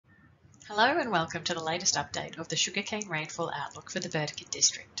Hello and welcome to the latest update of the Sugarcane rainfall outlook for the Burdekin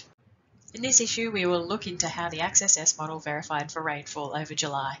district. In this issue we will look into how the Access S model verified for rainfall over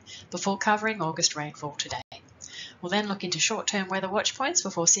July before covering August rainfall today. We'll then look into short-term weather watch points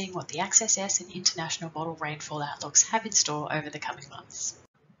before seeing what the Access S and international model rainfall outlooks have in store over the coming months.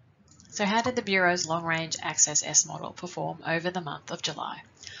 So how did the Bureau's long-range Access S model perform over the month of July?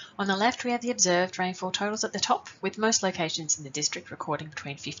 On the left, we have the observed rainfall totals at the top, with most locations in the district recording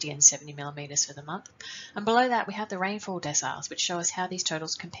between 50 and 70 millimetres for the month. And below that, we have the rainfall deciles, which show us how these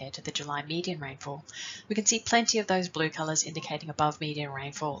totals compare to the July median rainfall. We can see plenty of those blue colours indicating above median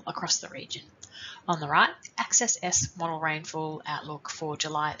rainfall across the region. On the right, Access S model rainfall outlook for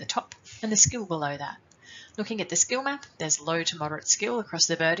July at the top, and the skill below that. Looking at the skill map, there's low to moderate skill across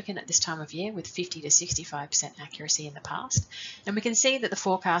the Burdekin at this time of year with 50 to 65% accuracy in the past. And we can see that the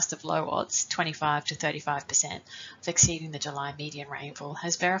forecast of low odds, 25 to 35%, of exceeding the July median rainfall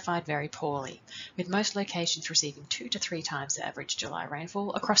has verified very poorly, with most locations receiving 2 to 3 times the average July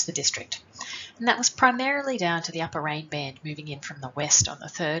rainfall across the district. And that was primarily down to the upper rain band moving in from the west on the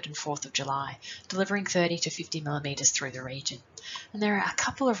 3rd and 4th of July, delivering 30 to 50 millimetres through the region. And there are a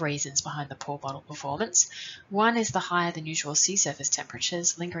couple of reasons behind the poor model performance. One is the higher than usual sea surface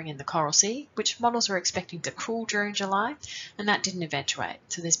temperatures lingering in the Coral Sea, which models were expecting to cool during July, and that didn't eventuate.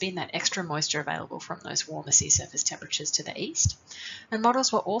 So there's been that extra moisture available from those warmer sea surface temperatures to the east. And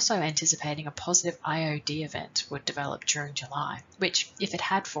models were also anticipating a positive IOD event would develop during July, which, if it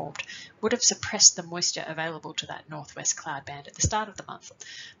had formed, would have suppressed the moisture available to that northwest cloud band at the start of the month.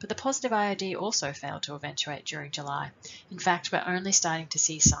 But the positive IOD also failed to eventuate during July. In fact, we're only starting to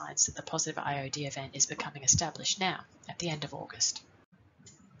see signs that the positive IOD event is becoming established now, at the end of August.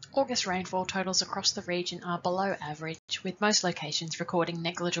 August rainfall totals across the region are below average, with most locations recording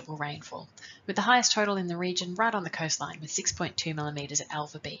negligible rainfall, with the highest total in the region right on the coastline with 6.2 millimetres at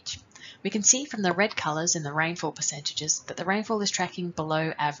Alva Beach. We can see from the red colours in the rainfall percentages that the rainfall is tracking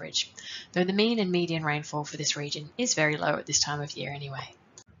below average, though the mean and median rainfall for this region is very low at this time of year anyway.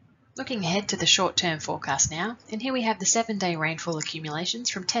 Looking ahead to the short-term forecast now, and here we have the 7-day rainfall accumulations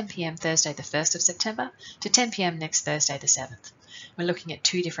from 10 p.m. Thursday the 1st of September to 10 p.m. next Thursday the 7th. We're looking at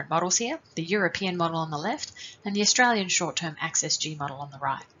two different models here, the European model on the left and the Australian short-term Access G model on the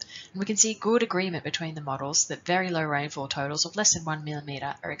right. And we can see good agreement between the models that very low rainfall totals of less than 1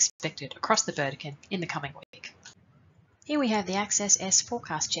 millimetre are expected across the Burdekin in the coming week. Here we have the Access S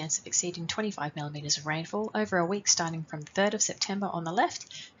forecast chance of exceeding 25 millimetres of rainfall over a week starting from the 3rd of September on the left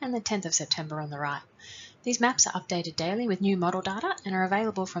and the 10th of September on the right. These maps are updated daily with new model data and are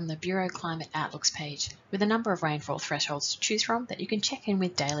available from the Bureau Climate Outlooks page, with a number of rainfall thresholds to choose from that you can check in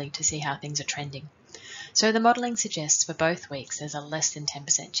with daily to see how things are trending. So the modelling suggests for both weeks there's a less than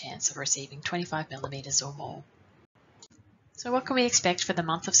 10% chance of receiving 25 millimetres or more. So what can we expect for the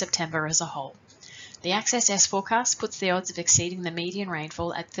month of September as a whole? The Access S forecast puts the odds of exceeding the median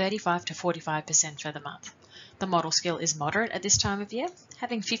rainfall at 35 to 45% for the month. The model skill is moderate at this time of year,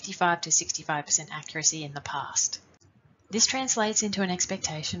 having 55 to 65% accuracy in the past. This translates into an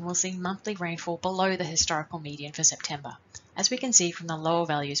expectation we'll see monthly rainfall below the historical median for September, as we can see from the lower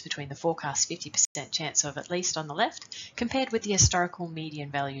values between the forecast 50% chance of at least on the left, compared with the historical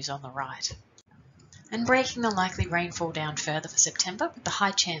median values on the right. And breaking the likely rainfall down further for September with the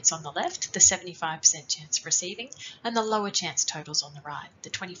high chance on the left, the 75% chance of receiving, and the lower chance totals on the right, the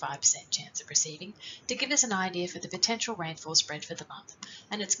 25% chance of receiving, to give us an idea for the potential rainfall spread for the month.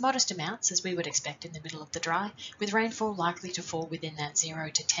 And it's modest amounts, as we would expect in the middle of the dry, with rainfall likely to fall within that 0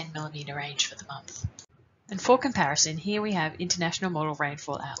 to 10 millimetre range for the month. And for comparison, here we have international model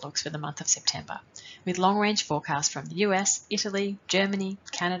rainfall outlooks for the month of September, with long-range forecasts from the US, Italy, Germany,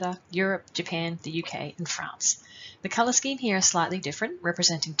 Canada, Europe, Japan, the UK and France. The colour scheme here is slightly different,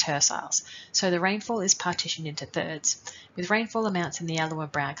 representing terciles, so the rainfall is partitioned into thirds, with rainfall amounts in the yellow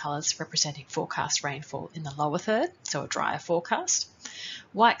and brown colours representing forecast rainfall in the lower third, so a drier forecast.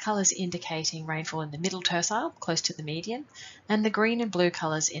 White colours indicating rainfall in the middle tercile, close to the median, and the green and blue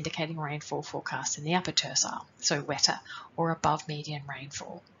colours indicating rainfall forecast in the upper tercile, so wetter or above median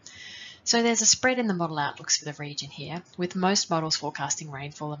rainfall. So there's a spread in the model outlooks for the region here, with most models forecasting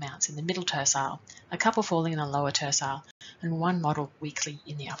rainfall amounts in the middle tercile, a couple falling in the lower tercile, and one model weakly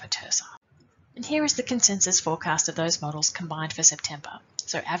in the upper tercile. And here is the consensus forecast of those models combined for September,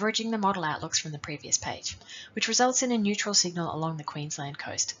 so averaging the model outlooks from the previous page, which results in a neutral signal along the Queensland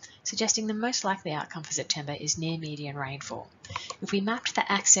coast, suggesting the most likely outcome for September is near median rainfall. If we mapped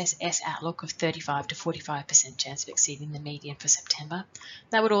the Access S outlook of 35 to 45% chance of exceeding the median for September,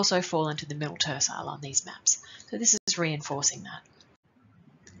 that would also fall into the middle tercile on these maps, so this is reinforcing that.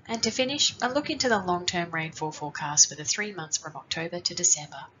 And to finish, a look into the long-term rainfall forecast for the 3 months from October to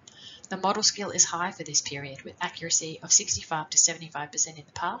December. The model skill is high for this period, with accuracy of 65 to 75% in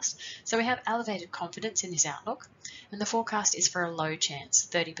the past, so we have elevated confidence in this outlook, and the forecast is for a low chance,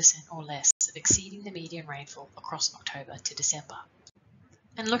 30% or less, of exceeding the median rainfall across October to December.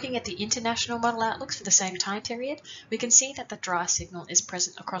 And looking at the international model outlooks for the same time period, we can see that the dry signal is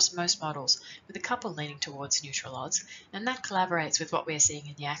present across most models, with a couple leaning towards neutral odds, and that collaborates with what we're seeing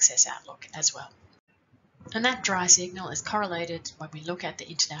in the access outlook as well. And that dry signal is correlated when we look at the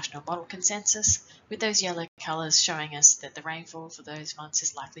international model consensus, with those yellow colours showing us that the rainfall for those months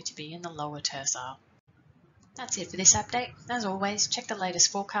is likely to be in the lower tercile. That's it for this update. As always, check the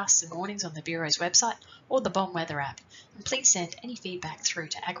latest forecasts and warnings on the Bureau's website or the BOM weather app, and please send any feedback through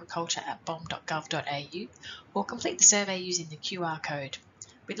to agriculture@bom.gov.au or complete the survey using the QR code.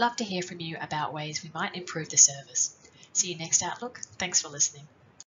 We'd love to hear from you about ways we might improve the service. See you next Outlook. Thanks for listening.